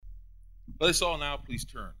Let us all now please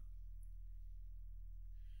turn.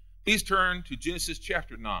 Please turn to Genesis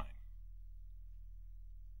chapter 9.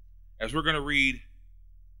 As we're going to read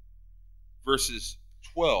verses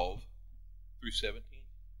 12 through 17.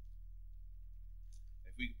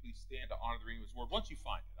 If we could please stand to honor the reading of his word. Once you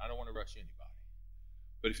find it, I don't want to rush anybody.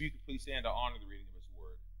 But if you could please stand to honor the reading of his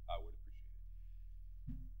word, I would appreciate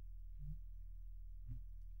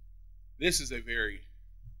it. This is a very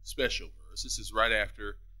special verse. This is right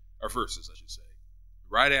after, or verses I should say,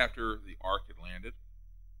 right after the ark had landed.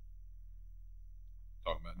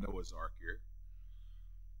 Talking about Noah's ark here.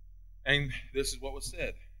 And this is what was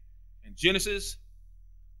said. In Genesis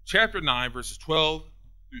chapter 9, verses 12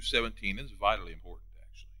 through 17. This is vitally important,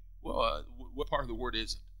 actually. Well, what part of the word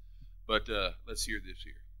isn't? But let's hear this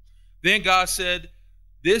here. Then God said,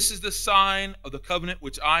 "This is the sign of the covenant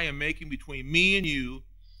which I am making between me and you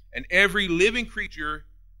and every living creature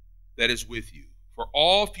that is with you. For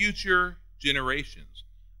all future generations,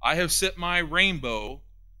 I have set my rainbow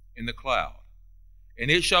in the cloud. And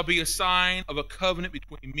it shall be a sign of a covenant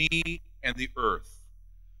between me and the earth.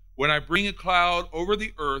 When I bring a cloud over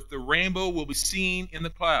the earth, the rainbow will be seen in the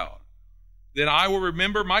cloud. Then I will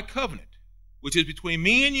remember my covenant, which is between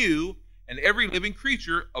me and you and every living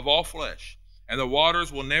creature of all flesh. And the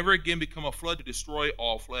waters will never again become a flood to destroy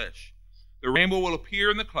all flesh. The rainbow will appear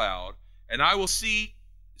in the cloud, and I will see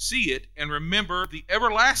it and remember the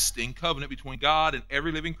everlasting covenant between God and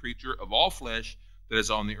every living creature of all flesh that is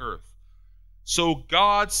on the earth." So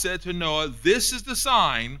God said to Noah, "This is the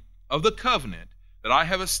sign of the covenant that I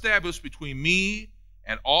have established between me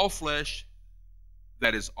and all flesh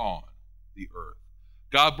that is on the earth."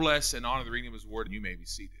 God bless and honor the reading of his word, and you may be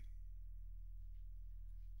seated.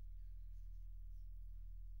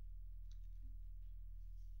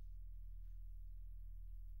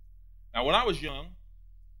 Now, when I was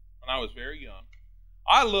very young,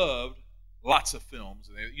 I loved lots of films.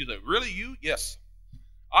 And you say, "Really, you?" Yes.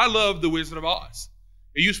 I loved The Wizard of Oz.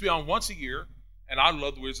 It used to be on once a year, and I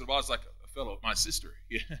loved The Wizard of Oz like a fellow, my sister.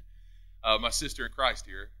 My sister in Christ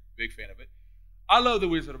here, big fan of it. I love The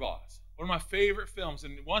Wizard of Oz. One of my favorite films,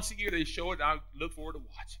 and once a year they show it, and I look forward to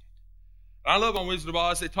watching it. And I love on Wizard of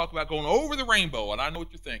Oz, they talk about going over the rainbow, and I know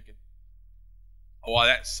what you're thinking. Oh,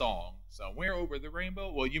 that song, "Somewhere Over the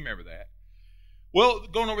Rainbow." Well, you remember that. Well,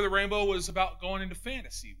 going over the rainbow was about going into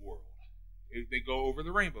fantasy world. They go over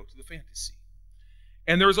the rainbow to the fantasy.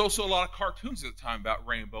 And there was also a lot of cartoons at the time about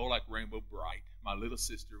rainbow, like Rainbow Bright. My little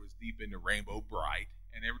sister was deep into Rainbow Bright.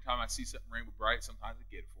 And every time I see something Rainbow Bright, sometimes I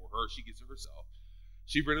get it for her. She gets it herself.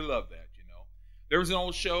 She really loved that, you know. There was an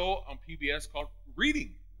old show on PBS called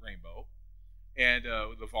Reading Rainbow. And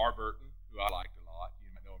LeVar Burton, who I liked a lot. You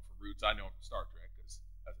might know him from Roots. I know him from Star Trek, because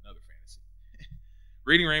that's another fantasy.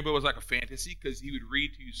 Reading Rainbow was like a fantasy because he would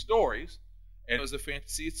read to you stories, and it was a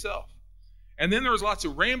fantasy itself. And then there was lots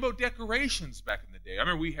of rainbow decorations back in the day. I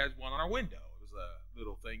remember we had one on our window. It was a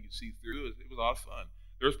little thing you see through. It was a lot of fun.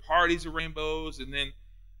 There was parties of rainbows, and then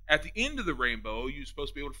at the end of the rainbow, you were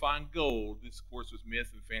supposed to be able to find gold. This, of course, was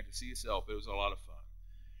myth and fantasy itself. It was a lot of fun.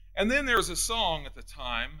 And then there was a song at the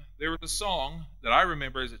time. There was a song that I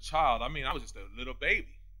remember as a child. I mean, I was just a little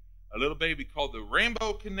baby called The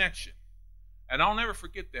Rainbow Connection. And I'll never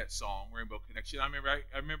forget that song, Rainbow Connection. I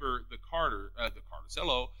remember the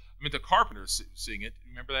Carpenters sing it.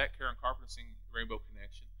 Remember that? Karen Carpenter sing Rainbow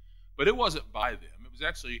Connection. But it wasn't by them. It was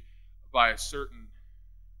actually by a certain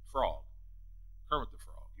frog, Kermit the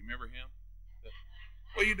Frog. You remember him?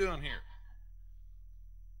 What are you doing here?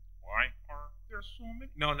 Why are there so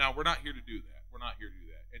many? No, we're not here to do that. We're not here to do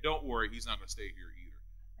that. And don't worry, he's not going to stay here either.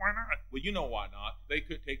 Why not? Well, you know why not. They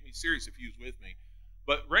couldn't take me serious if he was with me.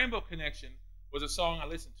 But Rainbow Connection was a song I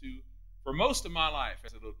listened to for most of my life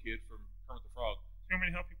as a little kid from Kermit the Frog. You want me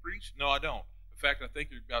to help you preach? No, I don't. In fact, I think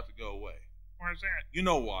you're about to go away. Why is that? You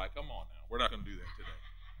know why. Come on now. We're not going to do that today.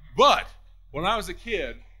 But when I was a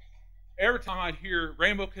kid, every time I'd hear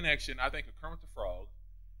Rainbow Connection, I think of Kermit the Frog,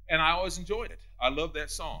 and I always enjoyed it. I loved that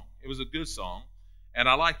song. It was a good song, and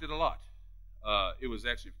I liked it a lot. It was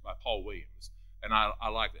actually by Paul Williams, and I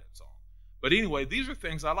liked that song. But anyway, these are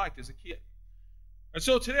things I liked as a kid. And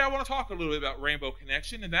so today I want to talk a little bit about Rainbow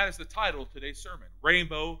Connection, and that is the title of today's sermon,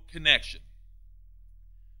 Rainbow Connection.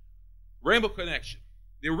 Rainbow Connection.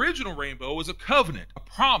 The original rainbow was a covenant, a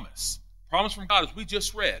promise from God, as we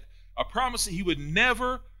just read, a promise that he would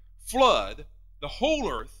never flood the whole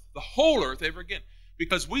earth ever again.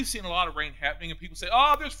 Because we've seen a lot of rain happening, and people say,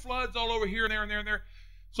 "Oh, there's floods all over here and there and there and there."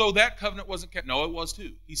 So that covenant wasn't kept. No, it was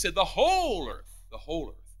too. He said the whole earth, the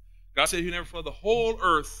whole earth. God said he'd never flood the whole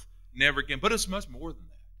earth, never again. But it's much more than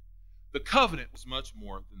that. The covenant was much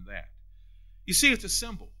more than that. You see, it's a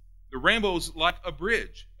symbol. The rainbow is like a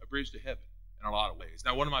bridge to heaven. in a lot of ways.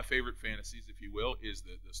 Now, one of my favorite fantasies, if you will, is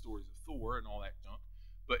the stories of Thor and all that junk.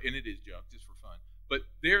 And it is junk, just for fun. But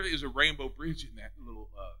there is a rainbow bridge in that little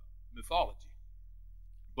mythology.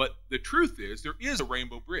 But the truth is, there is a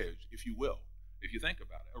rainbow bridge, if you will, if you think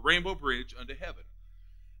about it. A rainbow bridge unto heaven.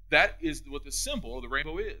 That is what the symbol of the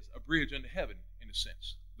rainbow is, a bridge unto heaven, in a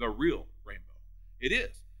sense. The real rainbow. It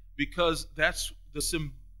is. Because that's the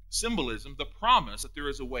symbolism, the promise that there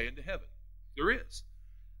is a way into heaven. There is.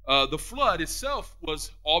 The flood itself was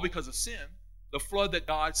all because of sin. The flood that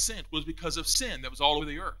God sent was because of sin that was all over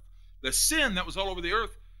the earth. The sin that was all over the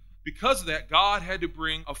earth, because of that, God had to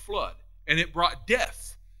bring a flood. And it brought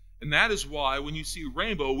death. And that is why when you see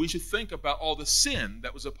rainbow, we should think about all the sin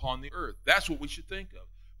that was upon the earth. That's what we should think of.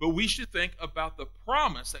 But we should think about the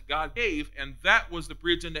promise that God gave, and that was the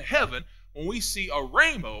bridge into heaven. When we see a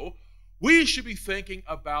rainbow, we should be thinking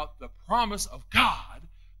about the promise of God,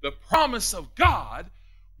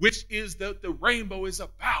 which is that the rainbow is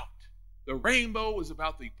about. The rainbow is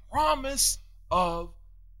about the promise of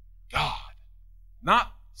God,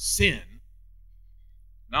 not sin.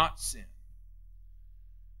 Not sin.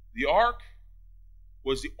 The ark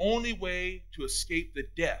was the only way to escape the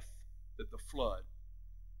death that the flood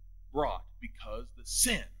brought, because the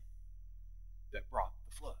sin that brought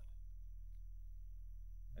the flood.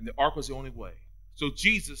 And the ark was the only way. So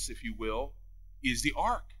Jesus, if you will, is the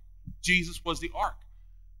ark. Jesus was the ark.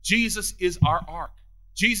 Jesus is our ark.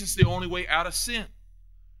 Jesus is the only way out of sin.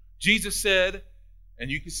 Jesus said, and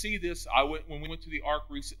you can see this, when we went to the ark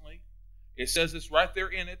recently, it says this right there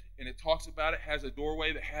in it, and it talks about it, has a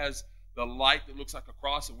doorway that has the light that looks like a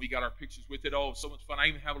cross, and we got our pictures with it. Oh, so much fun. I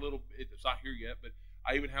even have a little, it's not here yet, but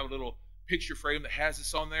I even have a little picture frame that has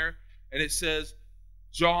this on there, and it says,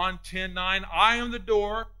 John 10:9, I am the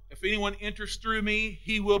door. If anyone enters through me,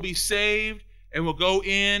 he will be saved and will go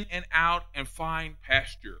in and out and find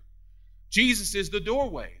pasture. Jesus is the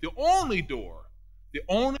doorway, the only door, the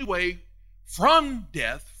only way from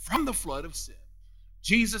death, from the flood of sin.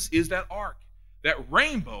 Jesus is that ark. That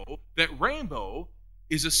rainbow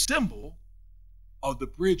is a symbol of the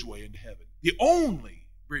bridgeway into heaven. The only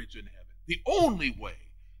bridge in heaven. The only way.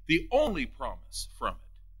 The only promise from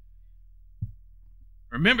it.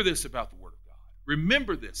 Remember this about the Word of God.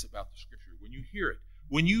 Remember this about the Scripture when you hear it.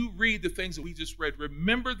 When you read the things that we just read,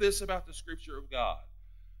 remember this about the Scripture of God.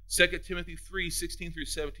 2 Timothy 3:16 through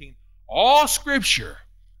 17. All Scripture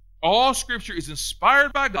is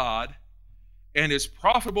inspired by God and is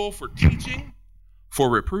profitable for teaching, for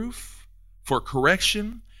reproof, for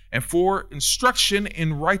correction, and for instruction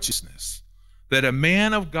in righteousness, that a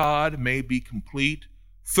man of God may be complete,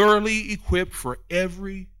 thoroughly equipped for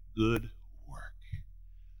every good work.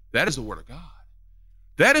 That is the Word of God.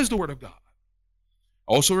 That is the Word of God.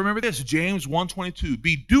 Also remember this, James 1:22,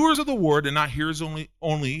 be doers of the word and not hearers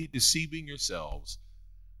only, deceiving yourselves.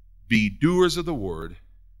 Be doers of the word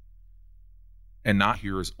and not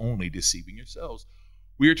hearers only, deceiving yourselves.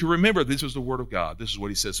 We are to remember this is the Word of God. This is what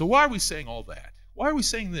he says. So why are we saying all that? Why are we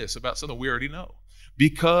saying this about something we already know?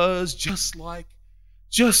 Because just like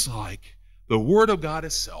the Word of God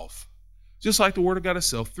itself,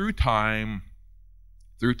 through time,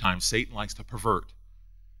 Satan likes to pervert.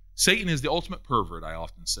 Satan is the ultimate pervert, I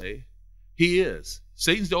often say. He is.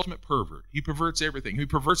 Satan's the ultimate pervert. He perverts everything. He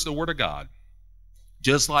perverts the Word of God.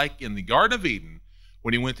 Just like in the Garden of Eden,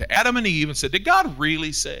 when he went to Adam and Eve and said, did God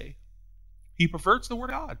really say? He perverts the Word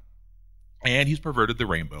of God. And he's perverted the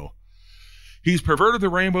rainbow. He's perverted the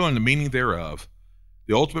rainbow and the meaning thereof.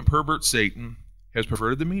 The ultimate pervert, Satan, has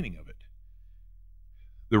perverted the meaning of it.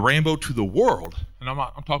 The rainbow to the world, and I'm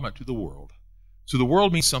talking about to the world. To the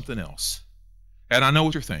world means something else. And I know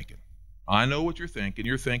what you're thinking.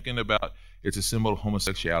 You're thinking about it's a symbol of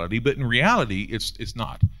homosexuality, but in reality, it's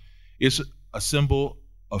not. It's a symbol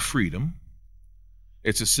of freedom.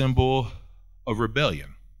 It's a symbol of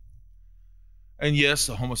rebellion. And yes,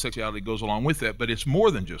 the homosexuality goes along with that, but it's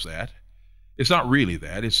more than just that. It's not really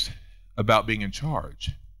that. It's about being in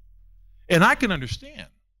charge. And I can understand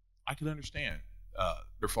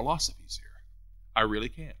their philosophies here. I really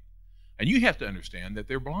can. And you have to understand that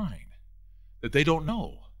they're blind, that they don't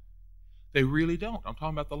know. They really don't. I'm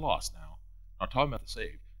talking about the lost now. I'm not talking about the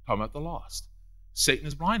saved. I'm talking about the lost. Satan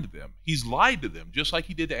has blinded them. He's lied to them, just like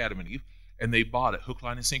he did to Adam and Eve, and they bought it hook,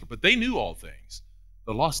 line, and sinker. But they knew all things.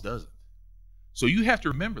 The lost doesn't. So you have to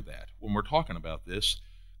remember that when we're talking about this,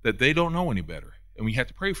 that they don't know any better, and we have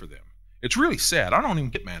to pray for them. It's really sad. I don't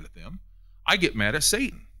even get mad at them. I get mad at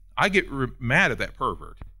Satan. I get mad at that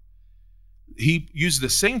pervert. He uses the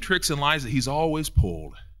same tricks and lies that he's always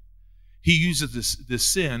pulled. He uses this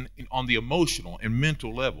sin on the emotional and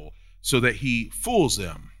mental level so that he fools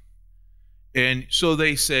them. And so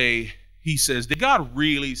they say, he says, did God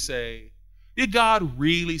really say? Did God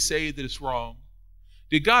really say that it's wrong?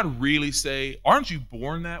 Did God really say, aren't you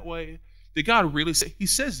born that way? Did God really say? He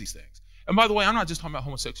says these things. And by the way, I'm not just talking about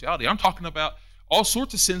homosexuality. I'm talking about all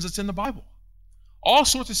sorts of sins that's in the Bible. All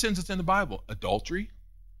sorts of sins that's in the Bible. Adultery.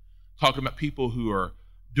 Talking about people who are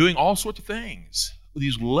doing all sorts of things.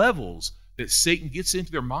 These levels that Satan gets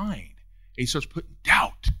into their mind. And he starts putting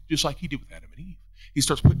doubt, just like he did with Adam and Eve. He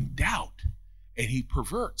starts putting doubt, and he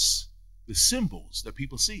perverts the symbols that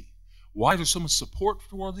people see. Why is there so much support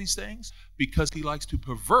for these things? Because he likes to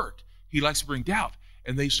pervert. He likes to bring doubt.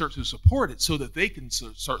 And they start to support it so that they can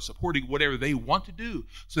start supporting whatever they want to do,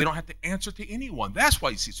 so they don't have to answer to anyone. That's why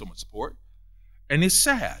you see so much support. And it's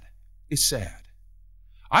sad. It's sad.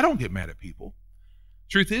 I don't get mad at people.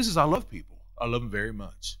 Truth is I love people. I love them very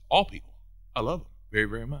much. All people. I love them very,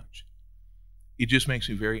 very much. It just makes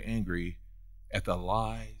me very angry at the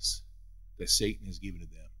lies that Satan has given to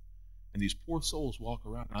them. And these poor souls walk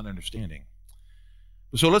around not understanding.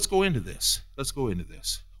 So let's go into this. Let's go into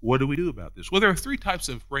this. What do we do about this? Well, there are 3 types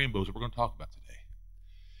of rainbows that we're going to talk about today.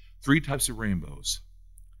 3 types of rainbows.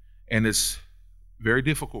 And it's very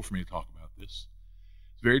difficult for me to talk about this.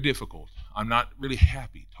 It's very difficult. I'm not really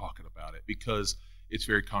happy talking about it because it's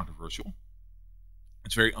very controversial.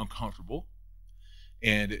 It's very uncomfortable.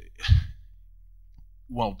 And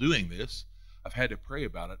while doing this, I've had to pray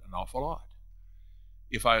about it an awful lot.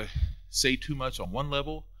 If I say too much on one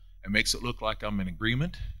level, it makes it look like I'm in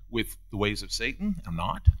agreement with the ways of Satan. I'm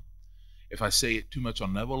not. If I say it too much on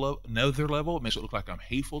another level, it makes it look like I'm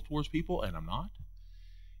hateful towards people, and I'm not.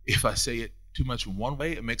 If I say it too much in one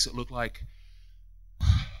way, it makes it look like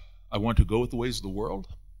I want to go with the ways of the world,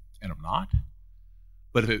 and I'm not.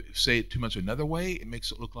 But if I say it too much another way, it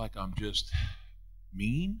makes it look like I'm just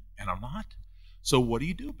mean, and I'm not. So what do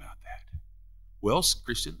you do about that? Well,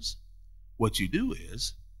 Christians, what you do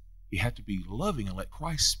is you have to be loving and let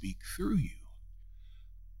Christ speak through you.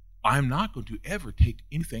 I'm not going to ever take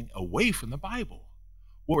anything away from the Bible.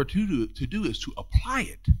 What we're to do is to apply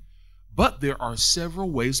it. But there are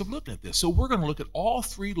several ways of looking at this. So we're going to look at all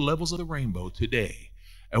 3 levels of the rainbow today.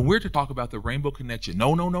 And we're to talk about the rainbow connection.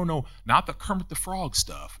 No. Not the Kermit the Frog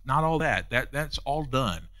stuff. Not all that. That's all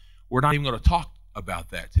done. We're not even going to talk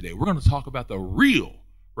about that today. We're going to talk about the real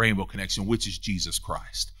rainbow connection, which is Jesus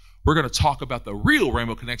Christ. We're going to talk about the real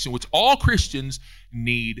rainbow connection, which all Christians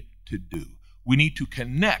need to do. We need to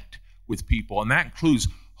connect with people, and that includes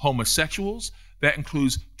homosexuals, that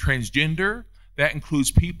includes transgender, that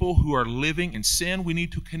includes people who are living in sin. We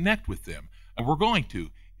need to connect with them, and we're going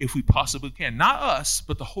to, if we possibly can. Not us,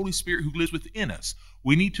 but the Holy Spirit who lives within us.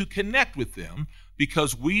 We need to connect with them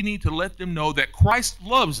because we need to let them know that Christ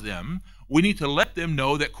loves them. We need to let them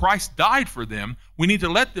know that Christ died for them. We need to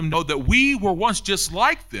let them know that we were once just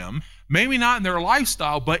like them, maybe not in their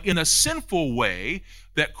lifestyle, but in a sinful way,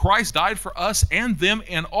 that Christ died for us and them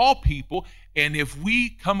and all people. And if we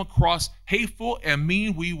come across hateful and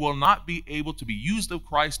mean, we will not be able to be used of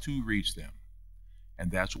Christ to reach them.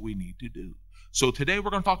 And that's what we need to do. So today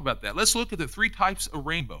we're going to talk about that. Let's look at the 3 types of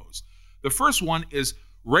rainbows. The first one is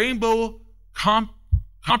rainbow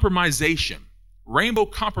compromisation. Rainbow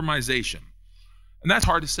compromisation. And that's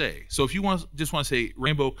hard to say. So if you just want to say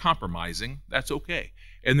rainbow compromising, that's okay.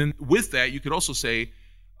 And then with that, you could also say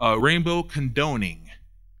rainbow condoning.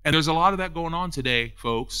 And there's a lot of that going on today,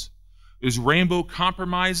 folks. There's rainbow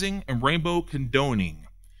compromising and rainbow condoning.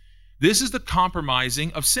 This is the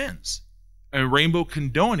compromising of sins and rainbow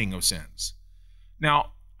condoning of sins.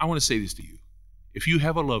 Now, I want to say this to you. If you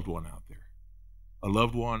have a loved one out there, a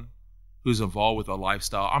loved one who's involved with a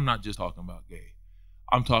lifestyle, I'm not just talking about gay.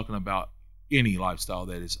 I'm talking about any lifestyle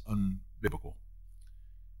that is unbiblical.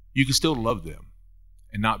 You can still love them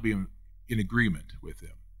and not be in agreement with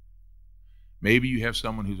them. Maybe you have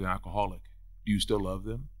someone who's an alcoholic. Do you still love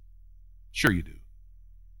them? Sure you do.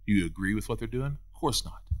 Do you agree with what they're doing? Of course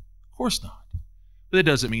not. Of course not. But that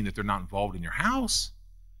doesn't mean that they're not involved in your house.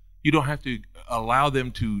 You don't have to allow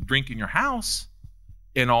them to drink in your house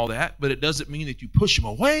and all that, but it doesn't mean that you push them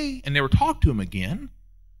away and never talk to them again.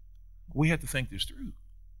 We have to think this through.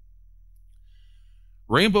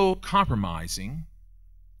 Rainbow compromising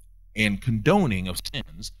and condoning of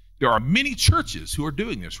sins. There are many churches who are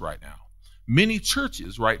doing this right now. Many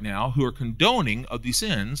churches right now who are condoning of these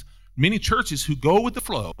sins. Many churches who go with the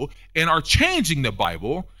flow and are changing the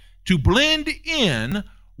Bible to blend in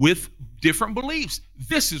with different beliefs.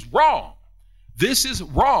 This is wrong. This is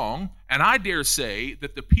wrong, and I dare say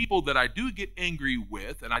that the people that I do get angry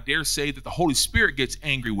with, and I dare say that the Holy Spirit gets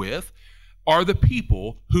angry with, are the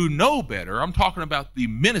people who know better. I'm talking about the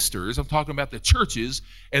ministers. I'm talking about the churches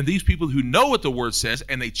and these people who know what the word says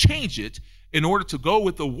and they change it in order to go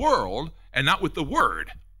with the world and not with the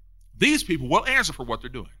word. These people will answer for what they're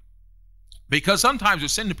doing. Because sometimes they're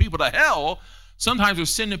sending people to hell. Sometimes they're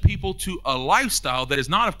sending people to a lifestyle that is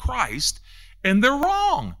not of Christ, and they're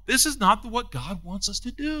wrong. This is not what God wants us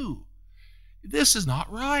to do. This is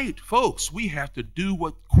not right. Folks, we have to do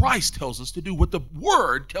what Christ tells us to do, what the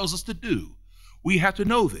Word tells us to do. We have to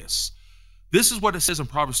know this. This is what it says in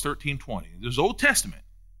Proverbs 13:20. There's Old Testament,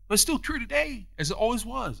 but it's still true today, as it always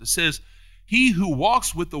was. It says, he who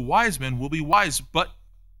walks with the wise men will be wise, but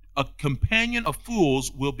a companion of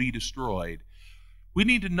fools will be destroyed. We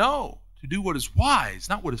need to know to do what is wise,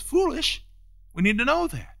 not what is foolish. We need to know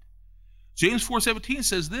that. James 4:17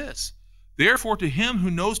 says this, therefore to him who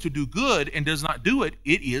knows to do good and does not do it,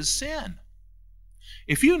 it is sin.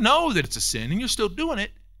 If you know that it's a sin and you're still doing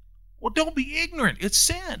it, well, don't be ignorant. It's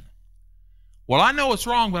sin. Well, I know it's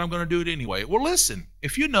wrong, but I'm going to do it anyway. Well, listen,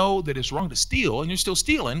 if you know that it's wrong to steal and you're still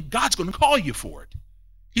stealing, God's going to call you for it.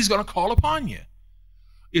 He's going to call upon you.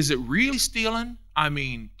 Is it really stealing? I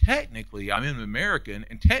mean, technically, I'm an American,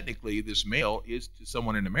 and technically this mail is to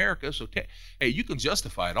someone in America, so hey, you can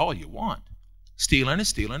justify it all you want. Stealing is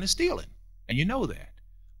stealing is stealing, and you know that.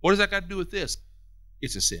 What does that got to do with this?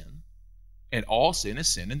 It's a sin, and all sin is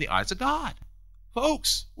sin in the eyes of God.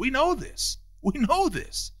 Folks, we know this. We know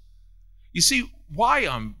this. You see, why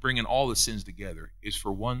I'm bringing all the sins together is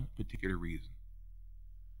for one particular reason.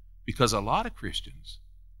 Because a lot of Christians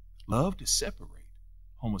love to separate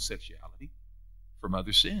homosexuality from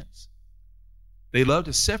other sins. They love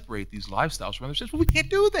to separate these lifestyles from other sins, but we can't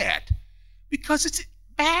do that because it's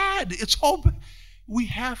bad. It's all bad. We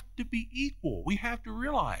have to be equal. We have to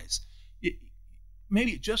realize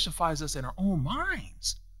maybe it justifies us in our own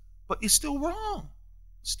minds, but it's still wrong.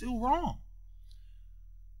 It's still wrong.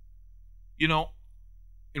 You know,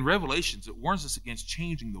 in Revelations, it warns us against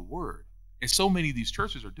changing the word. And so many of these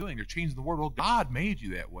churches are doing, they're changing the word. Well, God made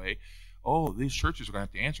you that way. Oh, these churches are going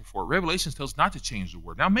to have to answer for it. Revelations tells us not to change the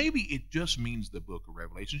word. Now, maybe it just means the book of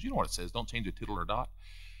Revelations. You know what it says, don't change a tittle or dot.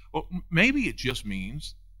 Well, maybe it just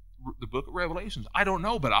means the book of Revelations. I don't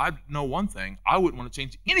know, but I know one thing. I wouldn't want to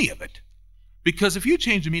change any of it. Because if you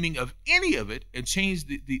change the meaning of any of it and change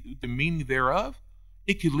the meaning thereof,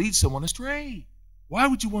 it could lead someone astray. Why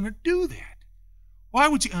would you want to do that? Why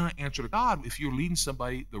would you answer to God if you're leading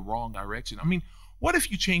somebody the wrong direction? I mean, what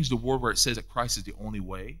if you change the word where it says that Christ is the only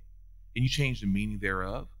way, and you change the meaning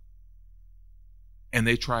thereof, and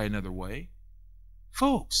they try another way?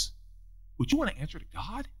 Folks, would you want to answer to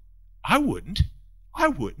God? I wouldn't. I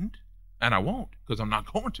wouldn't, and I won't, because I'm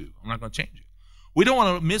not going to. I'm not going to change it. We don't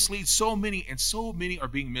want to mislead so many, and so many are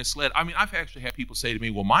being misled. I mean, I've actually had people say to me,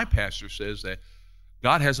 well, my pastor says that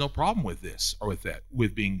God has no problem with this or with that,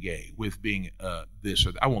 with being gay, with being this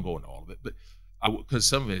or that. I won't go into all of it, but because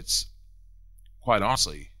some of it's, quite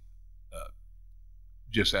honestly,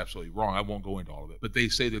 just absolutely wrong. I won't go into all of it. But they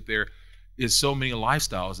say that there is so many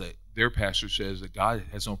lifestyles that their pastor says that God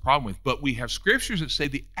has no problem with. But we have scriptures that say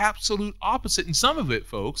the absolute opposite. And some of it,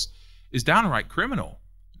 folks, is downright criminal.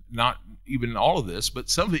 Not even all of this, but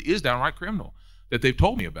some of it is downright criminal that they've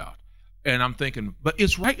told me about. And I'm thinking, but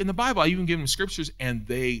it's right in the Bible. I even give them scriptures, and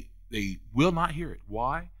they will not hear it.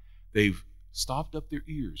 Why? They've stopped up their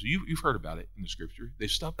ears. You've heard about it in the scripture.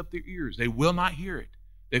 They've stopped up their ears. They will not hear it.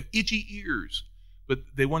 They have itchy ears, but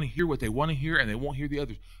they want to hear what they want to hear, and they won't hear the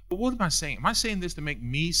others. But what am I saying? Am I saying this to make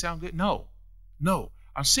me sound good? No.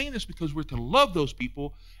 I'm saying this because we're to love those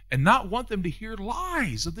people and not want them to hear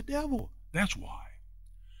lies of the devil. That's why.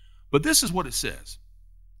 But this is what it says.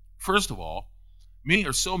 First of all, many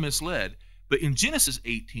are so misled, but in Genesis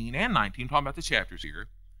 18 and 19, talking about the chapters here,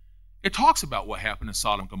 it talks about what happened in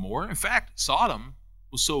Sodom and Gomorrah. In fact, Sodom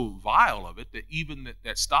was so vile of it that even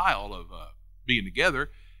that style of being together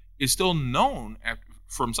is still known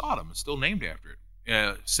from Sodom. It's still named after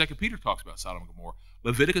it. 2 Peter talks about Sodom and Gomorrah.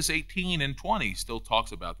 Leviticus 18 and 20 still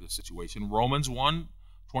talks about this situation. Romans 1,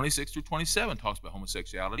 26 through 27 talks about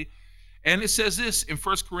homosexuality. And it says this in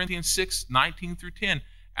 1 Corinthians 6, 19 through 10.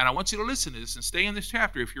 And I want you to listen to this and stay in this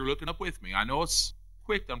chapter if you're looking up with me. I know it's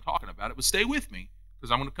quick that I'm talking about it, but stay with me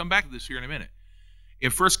because I'm going to come back to this here in a minute.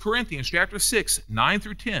 In 1 Corinthians chapter 6, 9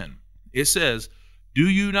 through 10, it says, do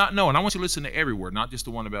you not know? And I want you to listen to every word, not just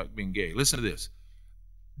the one about being gay. Listen to this.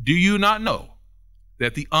 Do you not know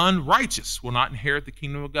that the unrighteous will not inherit the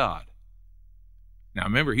kingdom of God? Now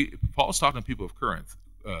remember, Paul's talking to people of Corinth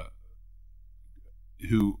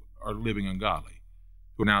who are living ungodly.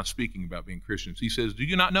 Who are now speaking about being Christians. He says, do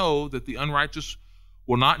you not know that the unrighteous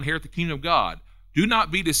will not inherit the kingdom of God? Do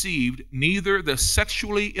not be deceived, neither the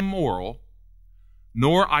sexually immoral,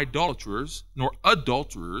 nor idolaters, nor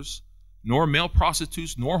adulterers, nor male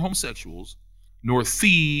prostitutes, nor homosexuals, nor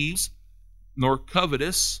thieves, nor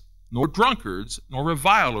covetous, nor drunkards, nor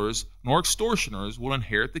revilers, nor extortioners will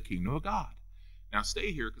inherit the kingdom of God. Now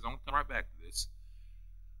stay here because I'm going to come right back to this.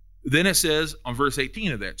 Then it says on verse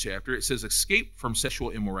 18 of that chapter, it says, escape from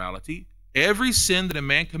sexual immorality. Every sin that a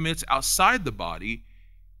man commits outside the body.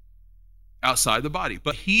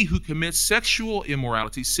 But he who commits sexual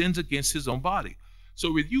immorality sins against his own body.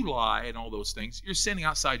 So when you lie and all those things, you're sinning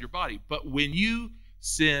outside your body. But when you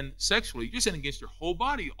sin sexually, you're sinning against your whole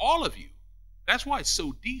body, all of you. That's why it's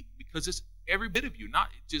so deep, because it's every bit of you, not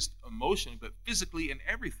just emotionally, but physically and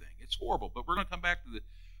everything. It's horrible. But we're going to come back to the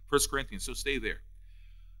 1 Corinthians, so stay there.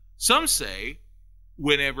 Some say,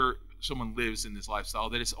 whenever someone lives in this lifestyle,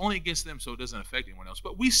 that it's only against them, so it doesn't affect anyone else.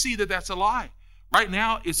 But we see that that's a lie. Right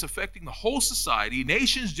now, it's affecting the whole society.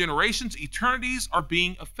 Nations, generations, eternities are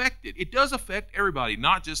being affected. It does affect everybody,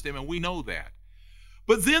 not just them, and we know that.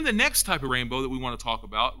 But then the next type of rainbow that we want to talk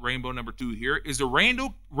about, rainbow number 2 here, is the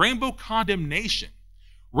rainbow condemnation.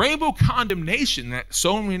 Rainbow condemnation that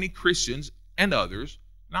so many Christians and others,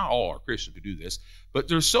 not all are Christians who do this, but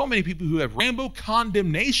there's so many people who have rainbow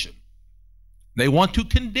condemnation. They want to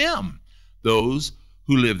condemn those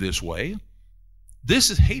who live this way. This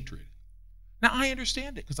is hatred. Now, I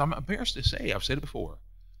understand it because I'm embarrassed to say, I've said it before.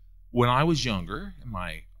 When I was younger, in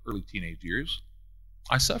my early teenage years,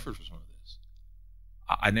 I suffered from some of this.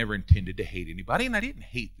 I never intended to hate anybody, and I didn't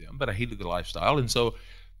hate them, but I hated the lifestyle. And so,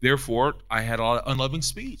 therefore, I had a lot of unloving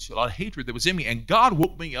speech, a lot of hatred that was in me. And God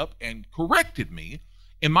woke me up and corrected me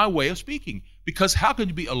in my way of speaking. Because how can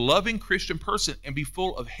you be a loving Christian person and be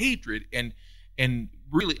full of hatred and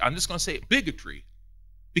really, I'm just going to say it, bigotry?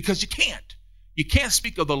 Because you can't. You can't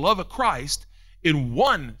speak of the love of Christ in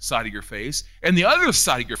one side of your face, and the other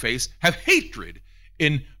side of your face have hatred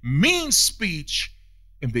in mean speech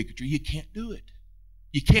and bigotry. You can't do it.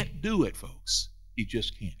 You can't do it, folks. You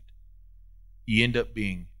just can't. You end up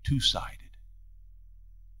being two-sided,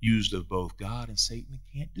 used of both God and Satan. You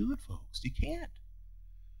can't do it, folks. You can't.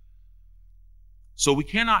 So we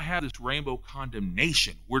cannot have this rainbow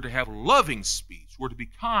condemnation. We're to have loving speech. We're to be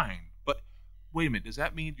kind. But wait a minute, does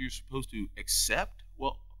that mean you're supposed to accept?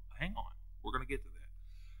 Well, hang on. We're going to get to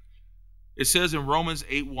that. It says in Romans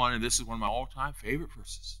 8:1, and this is one of my all-time favorite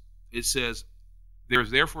verses. It says, there is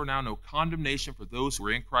therefore now no condemnation for those who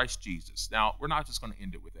are in Christ Jesus. Now, we're not just going to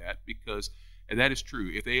end it with that, because, and that is true,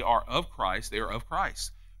 if they are of Christ, they are of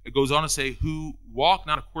Christ. It goes on to say, who walk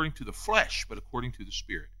not according to the flesh, but according to the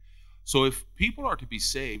Spirit. So if people are to be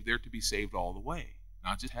saved, they're to be saved all the way,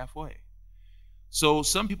 not just halfway. So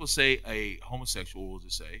some people say a homosexual, we'll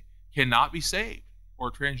just say, cannot be saved, or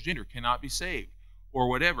a transgender cannot be saved, or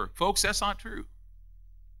whatever. Folks, that's not true.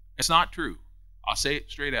 It's not true. I'll say it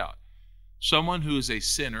straight out. Someone who is a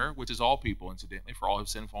sinner, which is all people, incidentally, for all have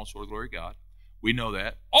sinned and fallen short of the glory of God, we know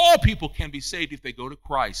that. All people can be saved if they go to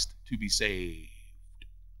Christ to be saved.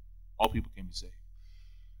 All people can be saved.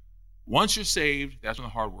 Once you're saved, that's when the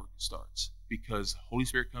hard work starts, because Holy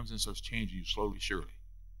Spirit comes in and starts changing you slowly, surely.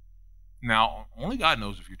 Now, only God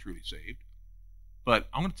knows if you're truly saved, but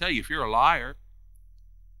I'm going to tell you, if you're a liar,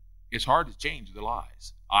 it's hard to change the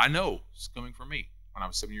lies. I know it's coming from me. When I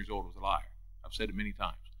was 7 years old, I was a liar. I've said it many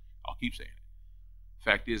times. I'll keep saying it.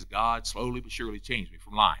 Fact is, God slowly but surely changed me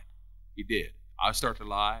from lying. He did. I started to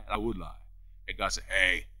lie, and I would lie. And God said,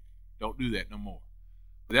 hey, don't do that no more.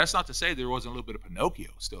 But that's not to say there wasn't a little bit of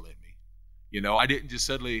Pinocchio still in me. You know, I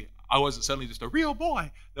wasn't suddenly just a real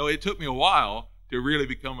boy. No, it took me a while to really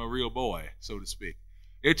become a real boy, so to speak.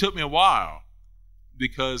 It took me a while,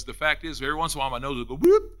 because the fact is, every once in a while my nose would go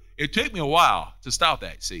whoop. It took me a while to stop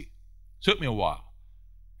that, see. It took me a while.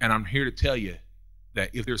 And I'm here to tell you that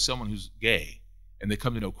if there's someone who's gay and they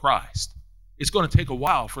come to know Christ, it's going to take a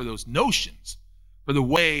while for those notions, for the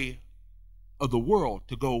way of the world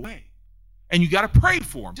to go away. And you got to pray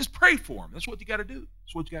for them. Just pray for them. That's what you got to do.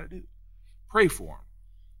 That's what you got to do. Pray for them.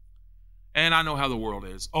 And I know how the world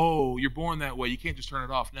is. Oh, you're born that way. You can't just turn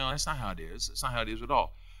it off. No, that's not how it is. That's not how it is at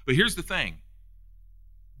all. But here's the thing.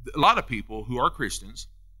 A lot of people who are Christians,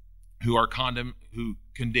 who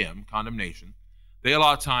condemn condemnation, they a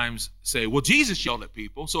lot of times say, well, Jesus yelled at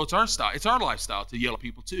people, so it's our style, it's our lifestyle to yell at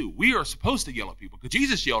people too. We are supposed to yell at people because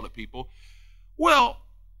Jesus yelled at people. Well,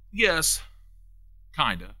 yes,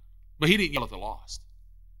 kind of, but he didn't yell at the lost.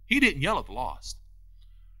 He didn't yell at the lost.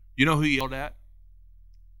 You know who he yelled at?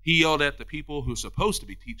 He yelled at the people who are supposed to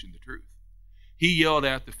be teaching the truth. He yelled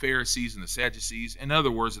at the Pharisees and the Sadducees, in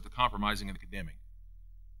other words, at the compromising and the condemning.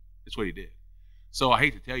 That's what he did. So I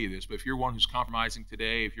hate to tell you this, but if you're one who's compromising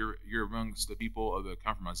today, if you're amongst the people of the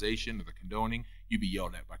compromisation or the condoning, you'd be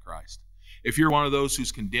yelled at by Christ. If you're one of those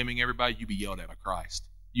who's condemning everybody, you'd be yelled at by Christ.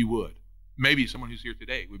 You would. Maybe someone who's here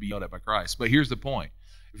today would be yelled at by Christ. But here's the point.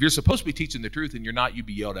 If you're supposed to be teaching the truth and you're not, you'd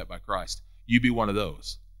be yelled at by Christ. You'd be one of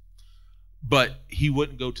those. But he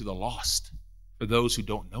wouldn't go to the lost, for those who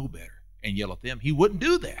don't know better, and yell at them. He wouldn't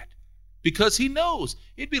do that because he knows.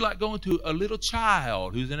 It'd be like going to a little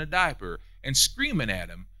child who's in a diaper and screaming at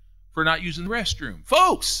him for not using the restroom.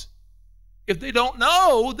 Folks, if they don't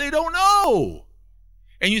know, they don't know.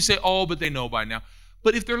 And you say, oh, but they know by now.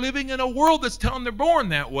 But if they're living in a world that's telling they're born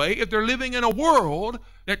that way, if they're living in a world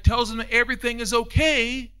that tells them that everything is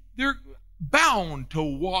okay, they're bound to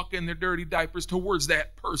walk in their dirty diapers towards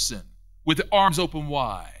that person with the arms open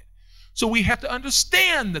wide. So we have to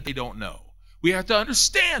understand that they don't know. We have to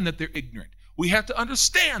understand that they're ignorant. We have to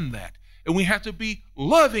understand that. And we have to be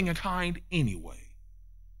loving and kind anyway,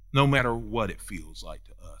 no matter what it feels like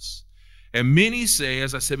to us. And many say,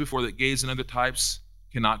 as I said before, that gays and other types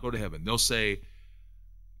cannot go to heaven. They'll say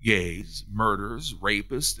gays, murderers,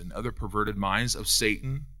 rapists, and other perverted minds of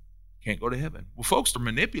Satan can't go to heaven. Well, folks, they're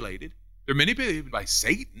manipulated. They're manipulated by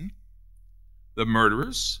Satan. The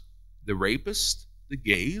murderers, the rapists, the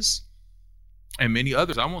gays, and many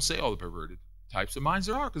others. I won't say all the perverted types of minds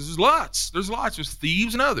there are, because there's lots. There's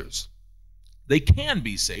thieves and others. They can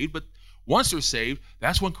be saved, but once they're saved,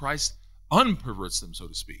 that's when Christ unperverts them, so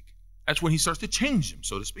to speak. That's when he starts to change them,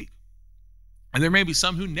 so to speak. And there may be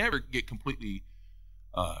some who never get completely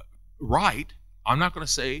right. I'm not going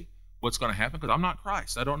to say what's going to happen because I'm not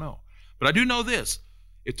Christ. I don't know. But I do know this.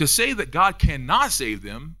 If to say that God cannot save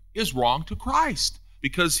them is wrong to Christ.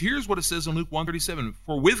 Because here's what it says in Luke 1:37.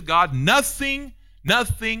 For with God nothing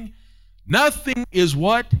is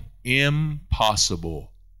what?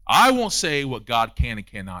 Impossible. I won't say what God can and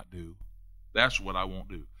cannot do. That's what I won't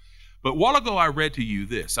do. But a while ago I read to you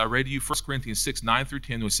this. I read to you 1 Corinthians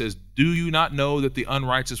 6:9-10, which says, do you not know that the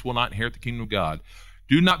unrighteous will not inherit the kingdom of God?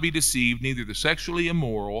 Do not be deceived, neither the sexually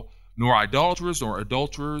immoral, nor idolaters, nor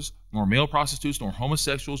adulterers, nor male prostitutes, nor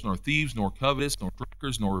homosexuals, nor thieves, nor covetous, nor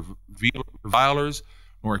drinkers, nor revilers,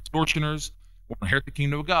 nor extortioners will inherit the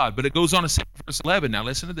kingdom of God. But it goes on to say in verse 11, now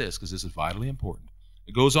listen to this, because this is vitally important.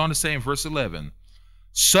 It goes on to say in verse 11,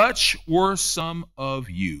 such were some of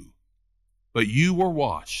you, but you were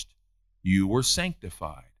washed, you were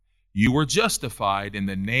sanctified, you were justified in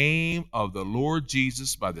the name of the Lord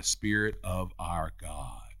Jesus by the Spirit of our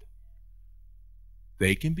God.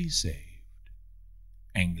 They can be saved,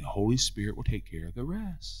 and the Holy Spirit will take care of the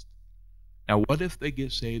rest. Now, what if they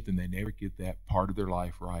get saved and they never get that part of their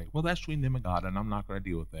life right? Well, that's between them and God, and I'm not going to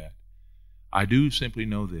deal with that. I do simply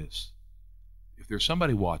know this. If there's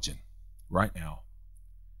somebody watching right now,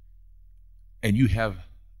 and you have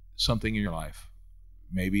something in your life,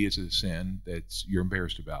 maybe it's a sin that you're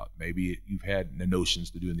embarrassed about. Maybe you've had the notions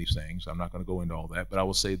to doing these things. I'm not going to go into all that, but I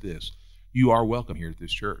will say this. You are welcome here at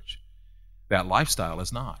this church. That lifestyle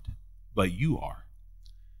is not, but you are.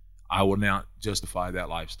 I will not justify that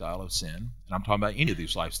lifestyle of sin. And I'm talking about any of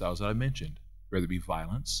these lifestyles that I mentioned, whether it be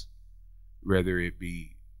violence, whether it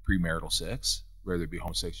be premarital sex, whether it be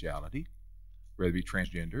homosexuality, whether it be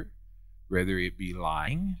transgender, whether it be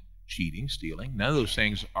lying, cheating, stealing. None of those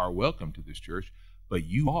things are welcome to this church, but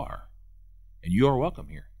you are. And you are welcome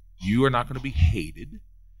here. You are not going to be hated.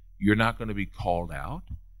 You're not going to be called out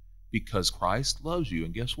because Christ loves you.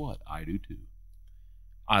 And guess what? I do too.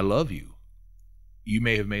 I love you. You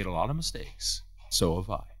may have made a lot of mistakes. So have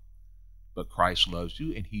I. But Christ loves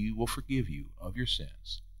you, and he will forgive you of your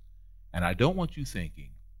sins. And I don't want you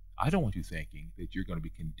thinking that you're going to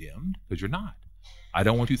be condemned, because you're not. I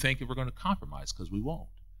don't want you thinking we're going to compromise, because we won't.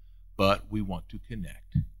 But we want to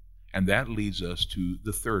connect. And that leads us to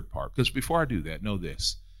the third part. Because before I do that, know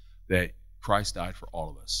this, that Christ died for all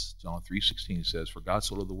of us. John 3:16 says, for God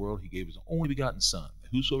so loved the world, he gave his only begotten Son,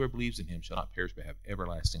 that whosoever believes in him shall not perish but have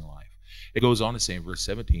everlasting life. It goes on to say in verse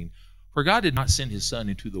 17, for God did not send his Son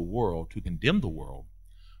into the world to condemn the world,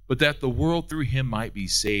 but that the world through him might be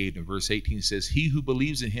saved. And verse 18 says, he who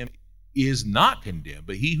believes in him is not condemned,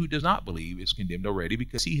 but he who does not believe is condemned already,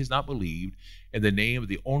 because he has not believed in the name of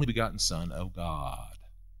the only begotten Son of God.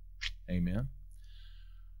 Amen.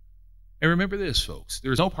 And remember this, folks,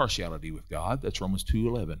 there is no partiality with God. That's Romans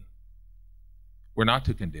 2:11. We're not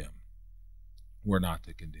to condemn. We're not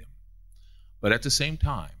to condemn. But at the same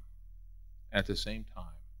time,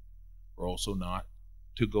 we're also not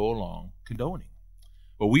to go along condoning.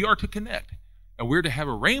 But we are to connect, and we're to have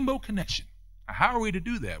a rainbow connection. Now, how are we to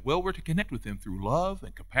do that? Well, we're to connect with them through love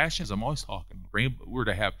and compassion. As I'm always talking, we're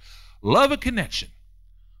to have love and connection.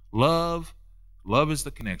 Love is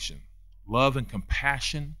the connection. Love and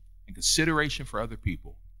compassion and consideration for other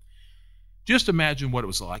people. Just imagine what it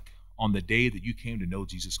was like on the day that you came to know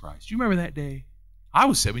Jesus Christ? Do you remember that day? I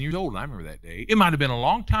was 7 years old, and I remember that day. It might have been a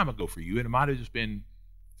long time ago for you, and it might have just been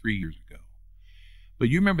 3 years ago. But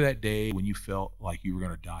you remember that day when you felt like you were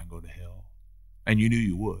going to die and go to hell, and you knew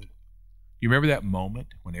you would. You remember that moment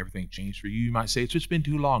when everything changed for you? You might say, it's just been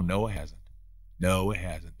too long. No, it hasn't. No, it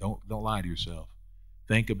hasn't. Don't lie to yourself.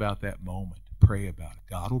 Think about that moment. Pray about it.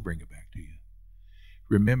 God will bring it back to you.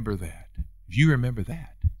 Remember that. If you remember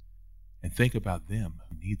that and think about them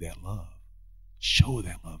who need that love, show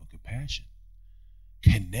that love and compassion.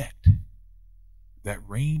 Connect. That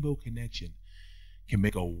rainbow connection can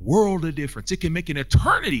make a world of difference. It can make an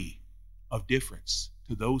eternity of difference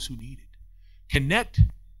to those who need it. Connect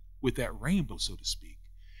with that rainbow, so to speak.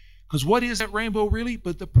 Because what is that rainbow really?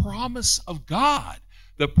 But the promise of God.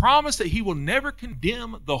 The promise that he will never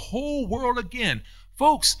condemn the whole world again.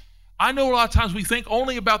 Folks, I know a lot of times we think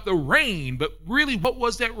only about the rain, but really what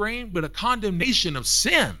was that rain but a condemnation of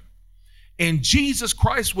sin? And Jesus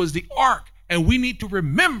Christ was the ark, and we need to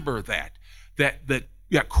remember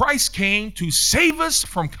that Christ came to save us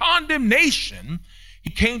from condemnation.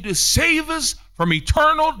 He came to save us from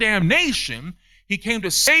eternal damnation. He came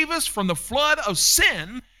to save us from the flood of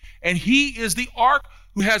sin, and he is the ark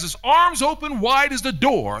who has his arms open wide as the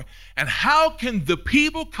door. And how can the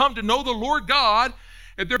people come to know the Lord God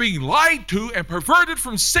if they're being lied to and perverted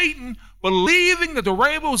from Satan, believing that the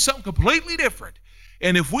rainbow is something completely different?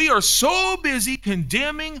 And if we are so busy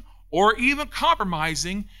condemning or even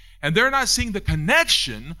compromising, and they're not seeing the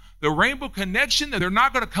connection, the rainbow connection, that they're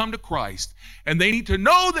not going to come to Christ. And they need to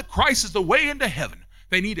know that Christ is the way into heaven.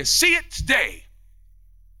 They need to see it today.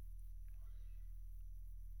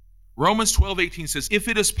 Romans 12:18 says, if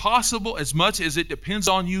it is possible, as much as it depends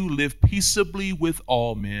on you, live peaceably with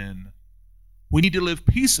all men. We need to live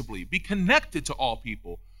peaceably, be connected to all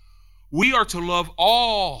people. We are to love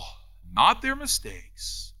all, not their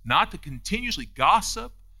mistakes, not to continuously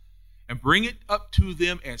gossip and bring it up to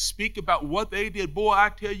them and speak about what they did. Boy, I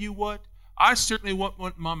tell you what, I certainly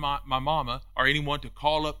want my mama or anyone to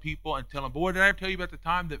call up people and tell them, boy, did I ever tell you about the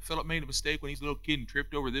time that Philip made a mistake when he was a little kid and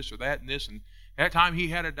tripped over this or that and this, and that time he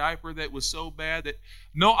had a diaper that was so bad that,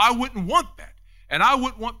 no, I wouldn't want that. And I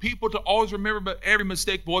wouldn't want people to always remember about every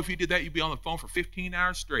mistake. Boy, if you did that, you'd be on the phone for 15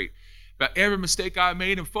 hours straight about every mistake I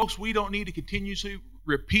made. And folks, we don't need to continuously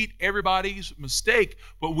repeat everybody's mistake,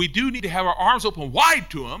 but we do need to have our arms open wide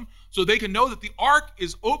to them so they can know that the ark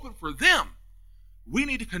is open for them. We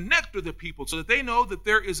need to connect with the people so that they know that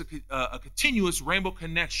there is a continuous rainbow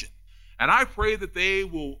connection. And I pray that they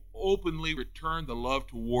will openly return the love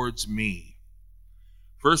towards me.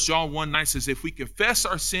 1 John 1:9 says, if we confess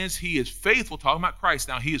our sins, he is faithful, talking about Christ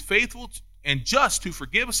now, he is faithful and just to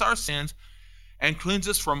forgive us our sins and cleanse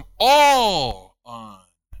us from all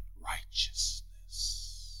unrighteousness.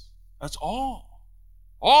 That's all.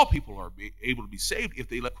 All people are able to be saved if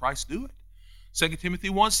they let Christ do it. 2 Timothy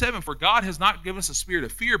 1:7, for God has not given us a spirit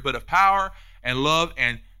of fear, but of power and love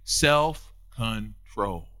and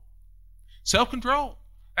self-control. Self-control.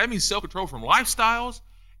 That means self-control from lifestyles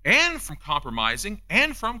and from compromising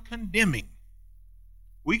and from condemning.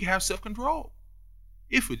 We can have self-control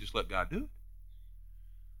if we just let God do it.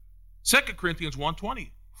 2 Corinthians 1:20,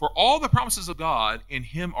 for all the promises of God in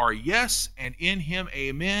him are yes, and in him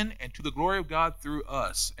amen, and to the glory of God through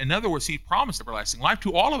us. In other words, he promised everlasting life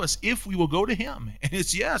to all of us if we will go to him. And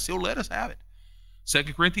it's yes, he'll let us have it.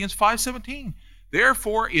 2 Corinthians 5:17,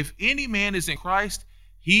 therefore, if any man is in Christ,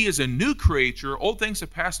 he is a new creature. Old things have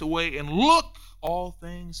passed away, and look, all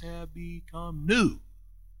things have become new.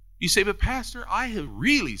 You say, but Pastor, I have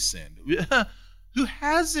really sinned. Who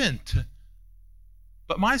hasn't?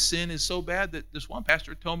 But my sin is so bad that this one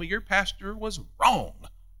pastor told me your pastor was wrong.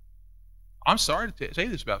 I'm sorry to say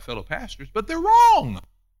this about fellow pastors, but they're wrong.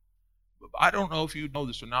 I don't know if you know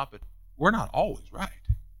this or not, but we're not always right.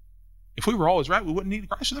 If we were always right, we wouldn't need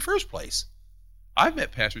Christ in the first place. I've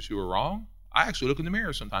met pastors who were wrong. I actually look in the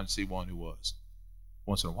mirror sometimes to see one who was,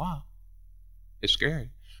 once in a while. It's scary.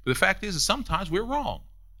 But the fact is that sometimes we're wrong.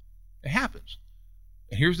 It happens.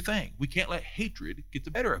 And here's the thing. We can't let hatred get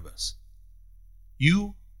the better of us.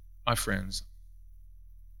 You, my friends,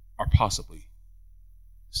 are possibly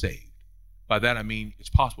saved. By that I mean it's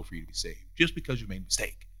possible for you to be saved. Just because you made a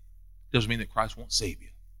mistake doesn't mean that Christ won't save you.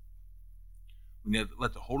 We need to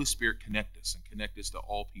let the Holy Spirit connect us and connect us to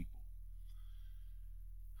all people.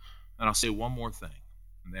 And I'll say one more thing,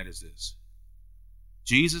 and that is this.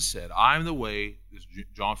 Jesus said, I am the way, this is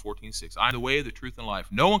John 14:6, I am the way, the truth, and life.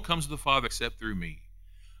 No one comes to the Father except through me.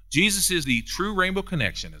 Jesus is the true rainbow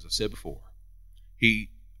connection, as I said before. He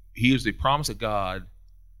is the promise of God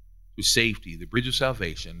to safety, the bridge of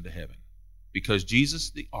salvation to heaven. Because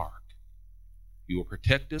Jesus, the ark, he will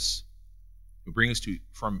protect us He'll bring us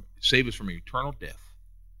save us from eternal death.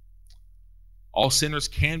 All sinners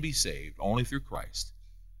can be saved only through Christ.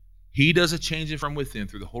 He does a changing from within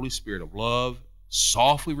through the Holy Spirit of love,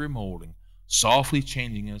 softly remolding, softly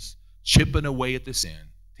changing us, chipping away at the sin,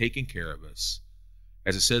 taking care of us.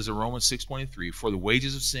 As it says in Romans 6:23, for the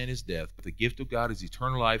wages of sin is death, but the gift of God is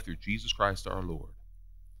eternal life through Jesus Christ our Lord.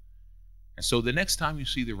 And so the next time you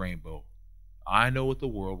see the rainbow, I know what the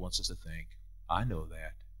world wants us to think. I know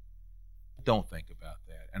that. Don't think about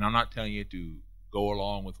that. And I'm not telling you to go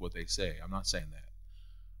along with what they say. I'm not saying that.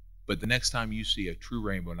 But the next time you see a true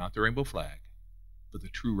rainbow, not the rainbow flag, but the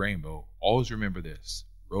true rainbow, always remember this.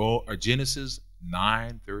 Genesis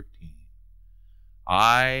 9:13.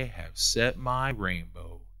 I have set my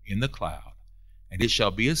rainbow in the cloud, and it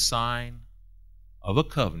shall be a sign of a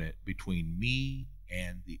covenant between me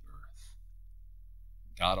and the earth.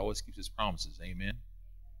 God always keeps his promises. Amen.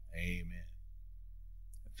 Amen.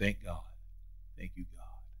 And thank God. Thank you,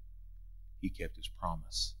 God. He kept his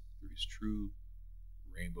promise through his true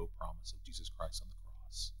rainbow promise of Jesus Christ on the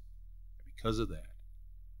cross. And because of that,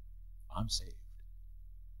 I'm saved.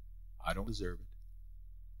 I don't deserve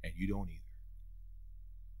it, and you don't either.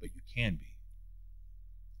 But you can be.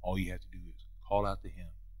 All you have to do is call out to him,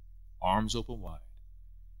 arms open wide,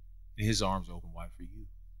 and his arms open wide for you.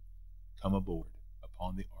 Come aboard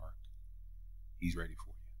upon the ark. He's ready for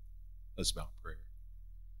you. Let's bow in prayer.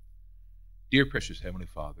 Dear precious Heavenly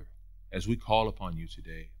Father, as we call upon you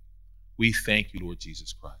today, we thank you, Lord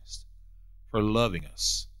Jesus Christ, for loving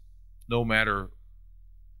us, no matter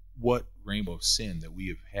what rainbow of sin that we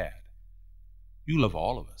have had. You love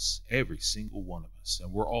all of us, every single one of us,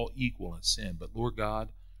 and we're all equal in sin. But Lord God,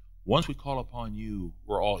 once we call upon you,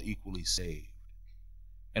 we're all equally saved.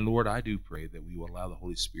 And Lord, I do pray that we will allow the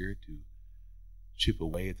Holy Spirit to chip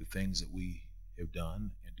away at the things that we have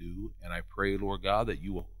done and do. And I pray, Lord God, that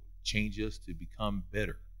you will change us to become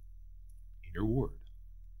better in your word.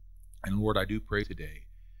 And Lord, I do pray today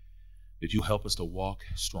that you help us to walk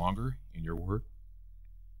stronger in your word.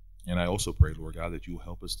 And I also pray, Lord God, that you will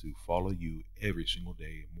help us to follow you every single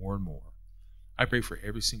day more and more. I pray for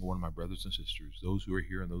every single one of my brothers and sisters, those who are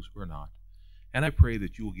here and those who are not. And I pray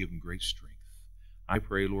that you will give them great strength. I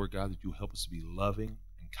pray, Lord God, that you will help us to be loving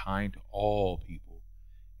and kind to all people.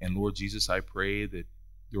 And Lord Jesus, I pray that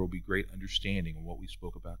there will be great understanding in what we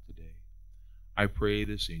spoke about today. I pray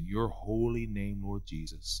this in your holy name, Lord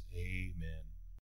Jesus. Amen.